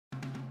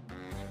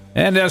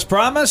And as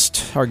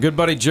promised, our good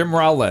buddy Jim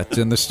Rowlett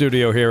in the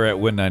studio here at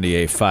Win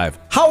 98.5.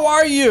 How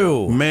are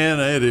you? Man,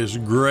 it is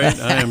great.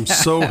 I am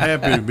so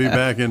happy to be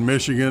back in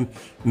Michigan,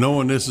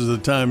 knowing this is the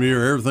time of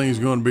year everything's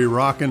going to be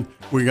rocking.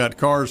 We got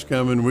cars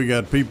coming. We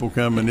got people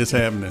coming. It's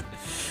happening.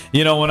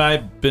 You know, when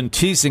I've been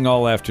teasing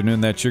all afternoon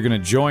that you're going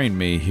to join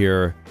me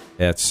here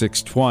at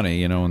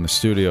 6:20, in the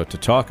studio to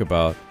talk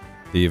about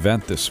the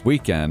event this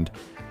weekend,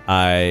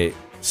 I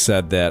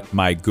said that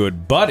my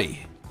good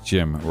buddy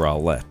Jim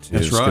Rowlett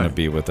is going to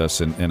be with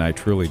us, and I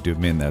truly do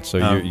mean that. So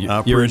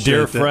you're a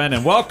dear friend,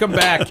 and welcome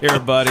back here,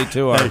 buddy,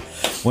 to our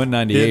Win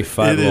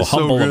 98.5 little humble abode. It is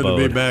so good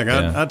to be back.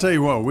 I tell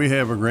you what, we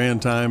have a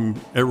grand time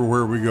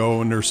everywhere we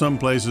go, and there's some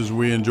places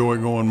we enjoy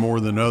going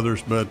more than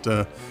others, but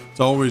it's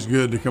always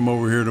good to come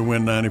over here to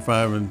Win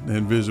 95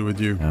 and visit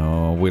with you.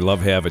 Oh, we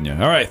love having you.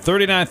 All right,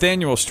 39th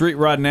Annual Street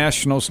Rod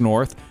Nationals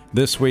North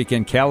this week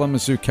in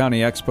Kalamazoo County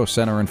Expo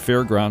Center and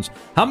Fairgrounds.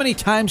 How many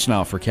times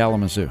now for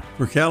Kalamazoo?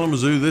 For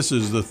Kalamazoo, this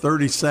is the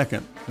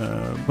 32nd.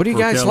 What do you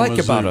guys like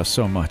about us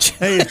so much?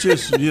 Hey, it's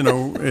just,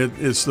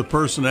 it's the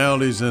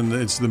personalities and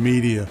it's the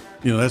media.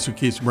 That's what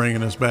keeps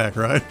bringing us back,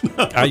 right?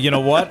 You know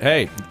what?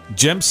 Hey,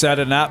 Jim said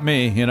it, not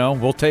me.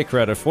 We'll take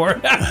credit for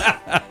it.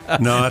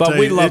 No, but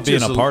we love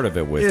being a part of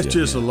it with you. It's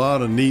just a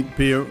lot of neat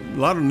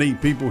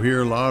people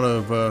here, a lot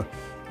of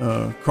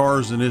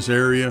cars in this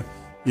area.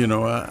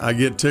 I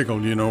get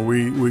tickled.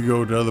 We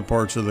go to other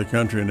parts of the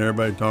country and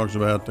everybody talks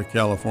about the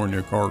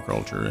California car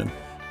culture,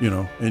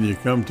 and you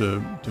come to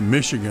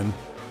Michigan,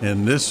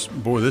 and this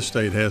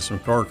state has some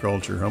car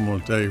culture. I'm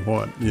going to tell you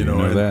what,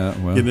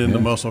 get into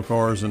muscle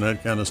cars and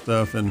that kind of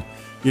stuff, and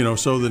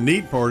so the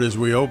neat part is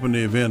we opened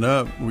the event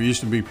up. We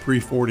used to be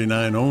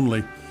pre-49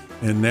 only,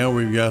 and now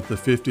we've got the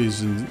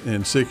 50s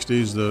and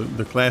 60s,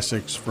 the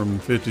classics from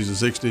the 50s and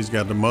 60s,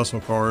 got the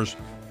muscle cars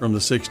from the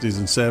 60s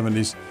and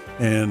 70s.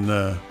 And,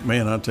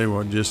 man, I'll tell you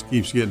what, it just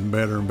keeps getting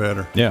better and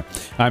better. Yeah.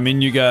 I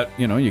mean, you got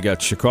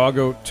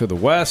Chicago to the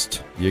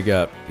west, you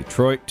got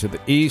Detroit to the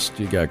east,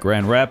 you got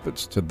Grand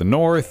Rapids to the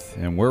north,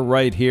 and we're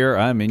right here.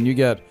 I mean, you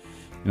got,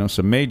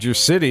 some major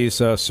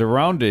cities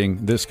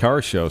surrounding this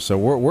car show. So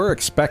we're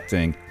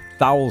expecting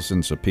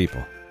thousands of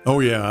people.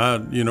 Oh, yeah.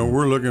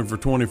 We're looking for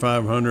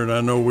 2,500.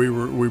 I know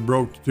we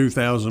broke the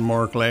 2,000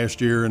 mark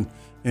last year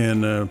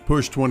and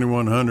pushed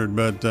 2,100,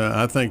 but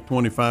I think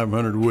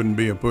 2,500 wouldn't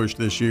be a push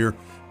this year.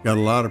 Got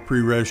a lot of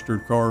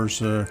pre-registered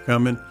cars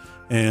coming,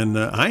 and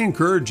I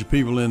encourage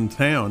people in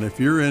town, if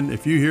you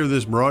hear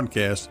this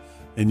broadcast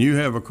and you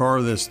have a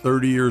car that's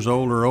 30 years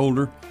old or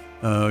older,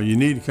 you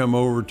need to come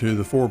over to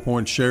the 4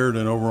 Point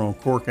Sheraton over on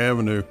Cork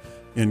Avenue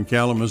in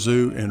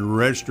Kalamazoo and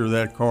register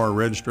that car.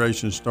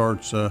 Registration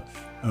starts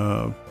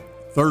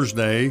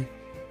Thursday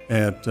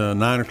at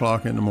 9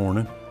 o'clock in the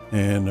morning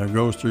and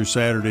goes through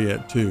Saturday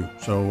at 2.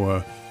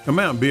 So come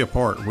out and be a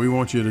part. We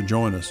want you to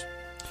join us.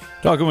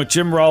 Talking with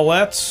Jim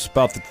Rowlett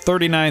about the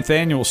 39th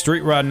Annual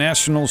Street Rod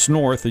Nationals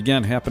North,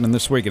 again, happening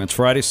this week. And it's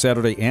Friday,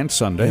 Saturday, and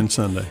Sunday.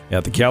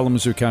 At the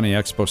Kalamazoo County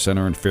Expo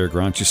Center and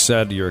Fairgrounds. You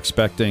said you're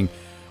expecting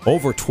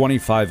over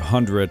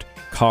 2,500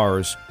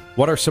 cars.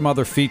 What are some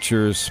other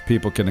features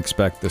people can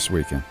expect this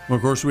weekend? Well,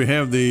 of course, we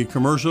have the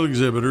commercial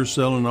exhibitors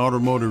selling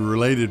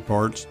automotive-related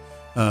parts.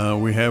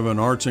 We have an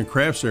arts and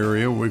crafts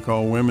area we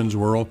call Women's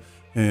World.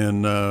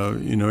 And,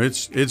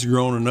 it's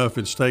grown enough,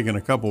 it's taken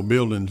a couple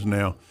buildings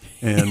now.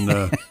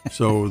 And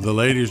so the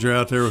ladies are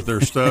out there with their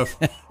stuff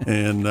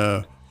and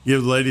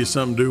give the ladies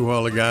something to do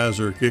while the guys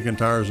are kicking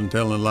tires and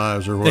telling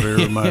lies or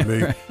whatever it might be.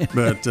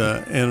 But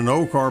and an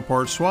old car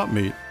parts swap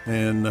meet.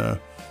 And,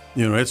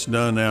 it's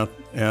done out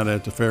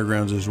at the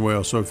fairgrounds as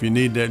well. So if you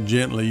need that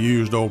gently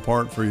used old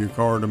part for your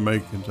car to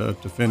make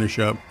it to finish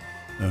up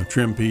a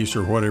trim piece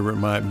or whatever it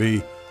might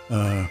be,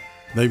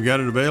 they've got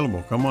it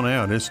available. Come on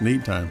out. It's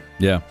neat time.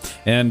 Yeah.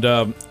 And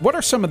what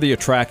are some of the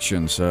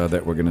attractions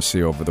that we're going to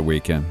see over the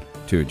weekend,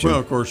 too, Jim? Well,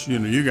 of course,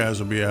 you guys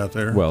will be out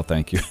there. Well,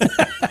 thank you.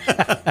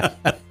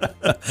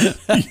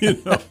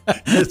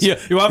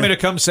 You want me to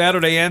come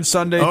Saturday and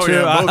Sunday, too?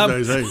 Yeah,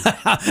 both days. Hey.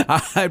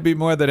 I'd be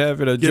more than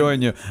happy to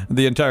join you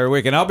the entire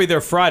weekend. I'll be there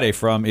Friday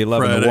from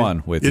 11 to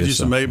 1 with you. Get you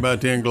some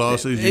 8x10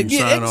 glossies. You can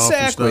sign off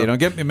and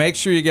stuff. Make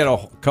sure you get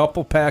a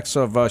couple packs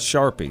of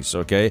Sharpies,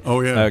 okay? Oh,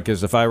 yeah.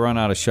 Because if I run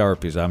out of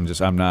Sharpies,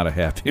 I'm not a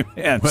happy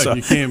man. Well,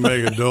 you can't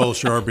make a dull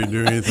Sharpie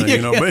do anything,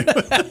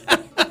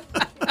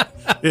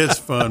 It's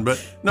fun.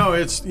 But, no,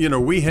 it's,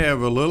 we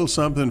have a little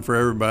something for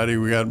everybody.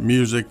 We got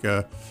music,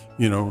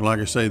 like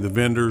I say, the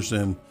vendors,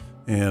 and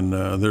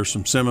there's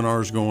some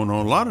seminars going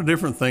on. A lot of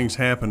different things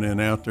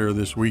happening out there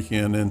this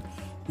weekend. And,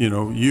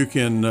 you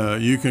can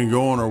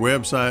go on our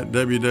website,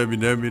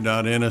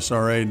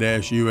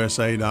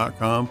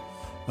 www.nsra-usa.com,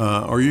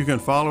 or you can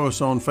follow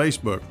us on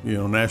Facebook,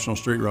 National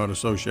Street Rod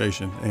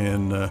Association,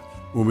 and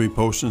we'll be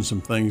posting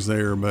some things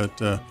there.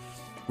 But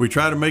we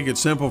try to make it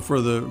simple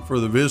for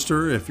the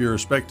visitor. If you're a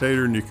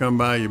spectator and you come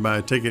by, you buy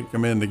a ticket,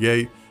 come in the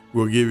gate,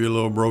 we'll give you a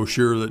little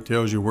brochure that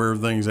tells you where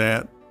everything's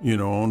at,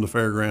 on the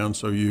fairgrounds,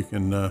 so you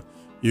can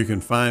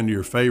find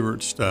your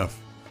favorite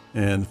stuff.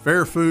 And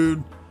fair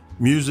food,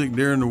 music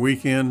during the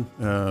weekend.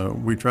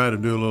 We try to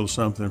do a little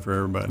something for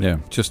everybody. Yeah,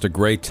 just a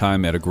great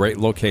time at a great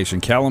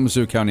location.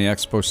 Kalamazoo County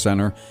Expo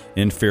Center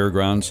in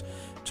Fairgrounds.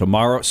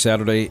 Tomorrow,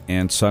 Saturday,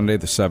 and Sunday,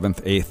 the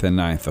 7th, 8th, and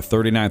 9th, the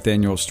 39th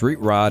Annual Street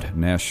Rod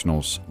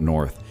Nationals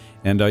North.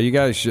 And you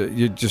guys,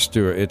 you just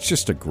do it. It's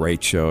just a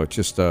great show. It's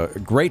just a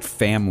great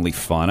family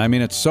fun. I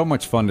mean, it's so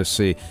much fun to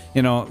see,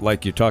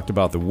 like you talked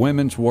about the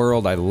women's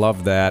world. I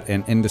love that.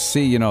 And to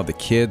see, the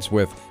kids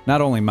with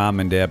not only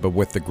mom and dad, but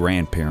with the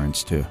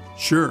grandparents, too.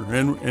 Sure.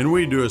 And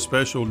we do a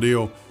special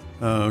deal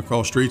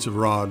called Streets of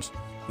Rods.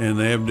 And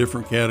they have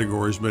different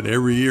categories. But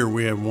every year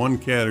we have one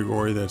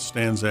category that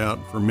stands out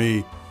for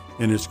me,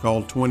 and it's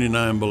called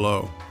 29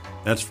 Below.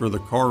 That's for the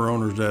car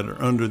owners that are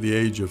under the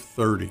age of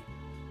 30.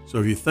 So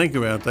if you think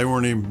about it, they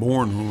weren't even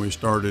born when we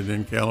started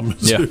in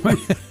Kalamazoo. Yeah.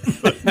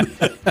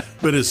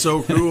 But it's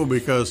so cool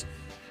because,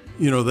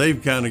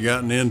 they've kind of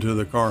gotten into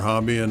the car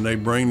hobby, and they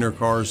bring their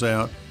cars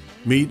out,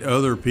 meet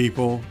other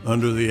people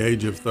under the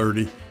age of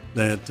 30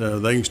 that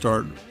they can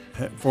start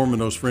forming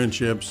those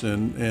friendships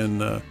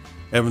and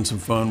having some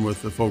fun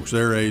with the folks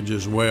their age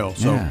as well.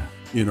 So, yeah.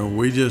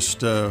 We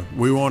just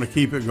we want to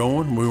keep it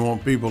going. We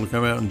want people to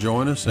come out and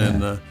join us. Yeah.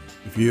 And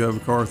if you have a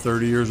car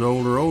 30 years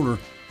old or older,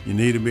 you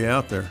need to be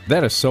out there.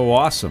 That is so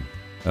awesome.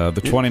 The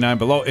 29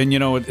 Below. And,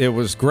 it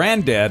was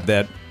Granddad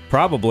that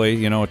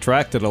probably,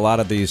 attracted a lot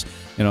of these,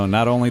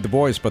 not only the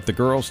boys, but the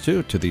girls,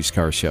 too, to these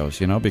car shows,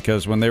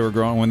 because when they were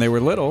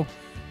little,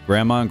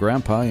 Grandma and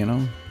Grandpa,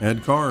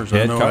 had cars.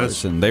 Had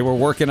cars, and they were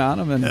working on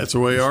them. And that's the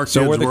way our kids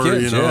were.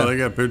 Yeah. They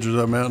got pictures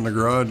of them out in the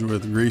garage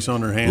with grease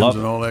on their hands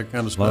and all that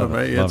kind of stuff.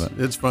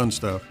 It's fun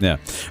stuff. Yeah.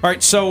 All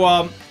right.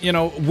 So,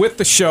 with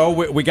the show,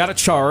 we got to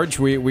charge.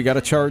 We got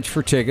to charge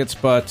for tickets,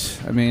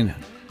 but I mean,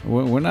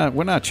 we're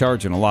not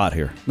charging a lot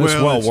here.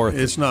 It's worth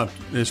it.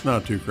 It's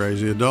not too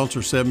crazy. Adults are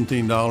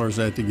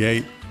 $17 at the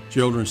gate.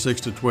 Children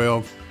 6 to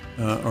 12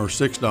 are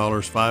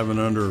 $6. 5 and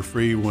under are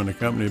free when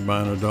accompanied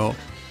by an adult.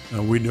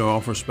 We do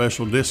offer a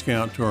special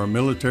discount to our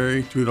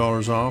military,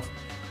 $2 off,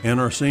 and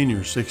our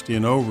seniors, 60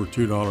 and over,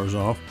 $2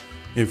 off.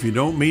 If you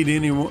don't meet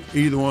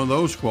either one of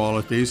those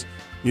qualities,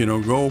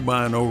 go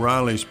by an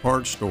O'Reilly's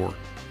parts store.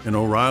 And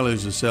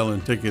O'Reilly's is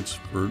selling tickets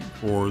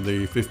for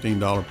the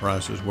 $15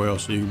 price as well,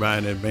 so you can buy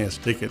an advance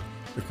ticket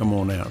to come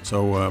on out.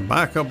 So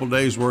buy a couple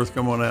days worth,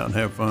 come on out and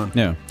have fun.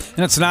 Yeah,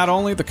 and it's not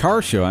only the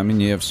car show. I mean,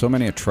 you have so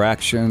many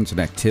attractions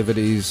and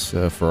activities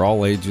for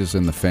all ages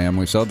in the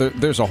family. So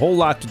there's a whole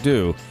lot to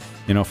do,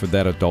 for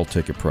that adult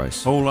ticket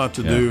price. Whole lot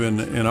to do,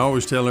 and I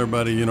always tell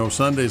everybody,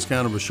 Sunday's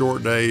kind of a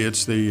short day.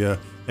 It's the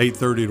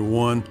 8:30 to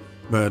 1,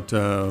 but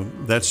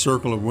that's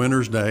Circle of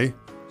Winners Day,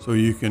 so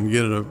you can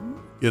get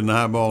an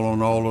eyeball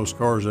on all those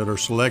cars that are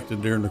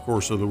selected during the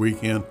course of the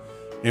weekend.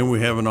 And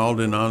we have an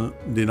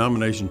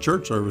all-denomination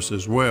church service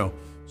as well.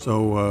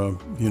 So,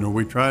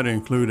 we try to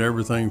include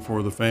everything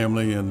for the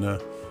family and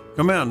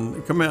come out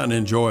and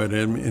enjoy it.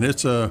 And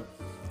it's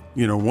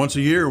once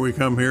a year we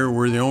come here.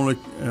 We're the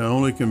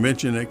only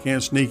convention that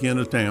can't sneak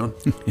into town.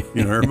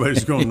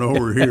 Everybody's going to know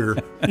we're here.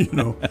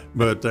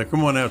 But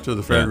come on out to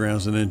the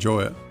fairgrounds and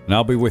enjoy it. And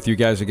I'll be with you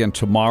guys again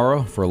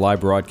tomorrow for a live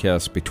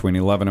broadcast between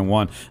 11 and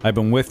 1. I've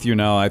been with you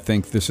now. I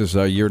think this is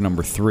year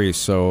number 3.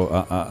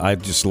 So I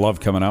just love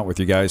coming out with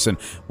you guys. And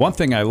one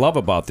thing I love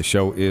about the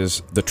show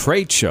is the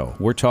trade show.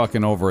 We're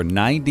talking over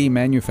 90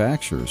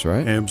 manufacturers,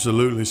 right?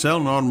 Absolutely,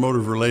 selling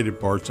automotive related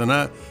parts.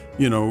 And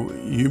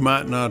you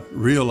might not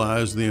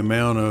realize the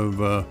amount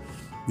of,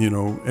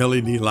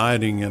 LED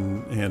lighting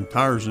and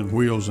tires and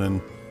wheels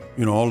and,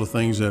 all the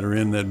things that are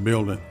in that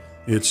building.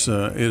 It's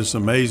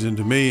amazing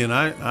to me. And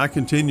I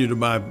continue to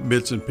buy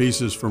bits and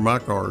pieces for my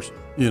cars,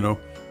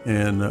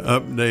 and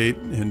update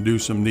and do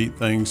some neat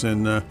things.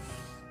 And,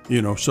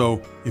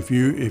 so if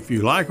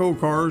you like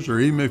old cars, or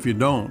even if you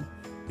don't,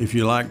 if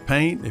you like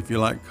paint, if you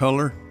like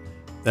color,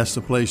 that's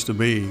the place to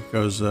be.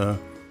 Because, I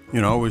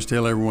always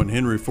tell everyone,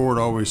 Henry Ford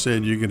always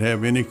said you could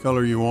have any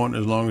color you want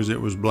as long as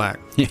it was black.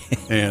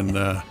 And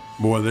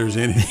boy, there's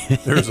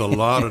a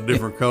lot of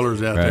different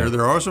colors out there.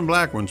 There are some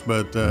black ones,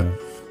 but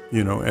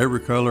every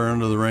color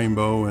under the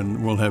rainbow.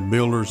 And we'll have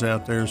builders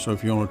out there. So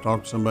if you want to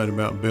talk to somebody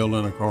about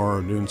building a car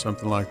or doing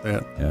something like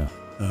that,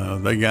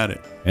 they got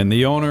it. And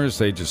the owners,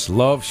 they just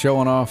love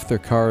showing off their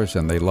cars,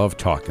 and they love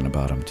talking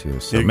about them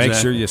too. So Make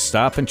sure you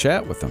stop and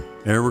chat with them.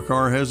 Every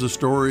car has a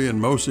story, and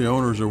most of the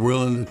owners are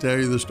willing to tell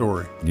you the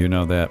story. You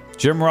know that.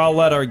 Jim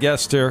Rowlett, our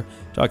guest here,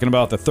 talking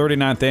about the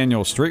 39th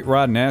Annual Street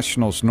Rod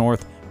Nationals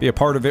North. Be a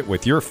part of it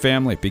with your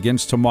family. It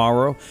begins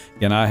tomorrow.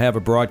 Again, I have a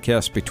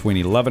broadcast between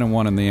 11 and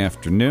 1 in the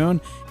afternoon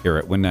here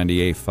at Win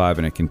 98.5,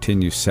 and it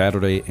continues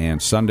Saturday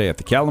and Sunday at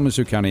the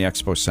Kalamazoo County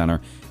Expo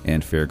Center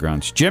and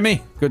Fairgrounds.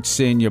 Jimmy, good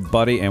seeing you,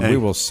 buddy, and we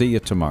will see you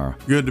tomorrow.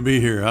 Good to be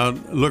here. I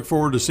look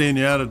forward to seeing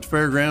you out at the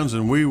Fairgrounds,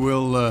 and we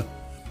will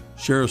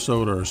share a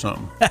soda or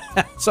something.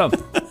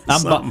 Something.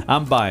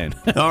 I'm buying.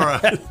 All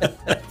right.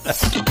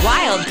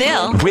 Wild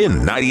Bill.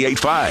 Win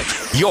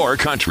 98.5, your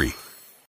country.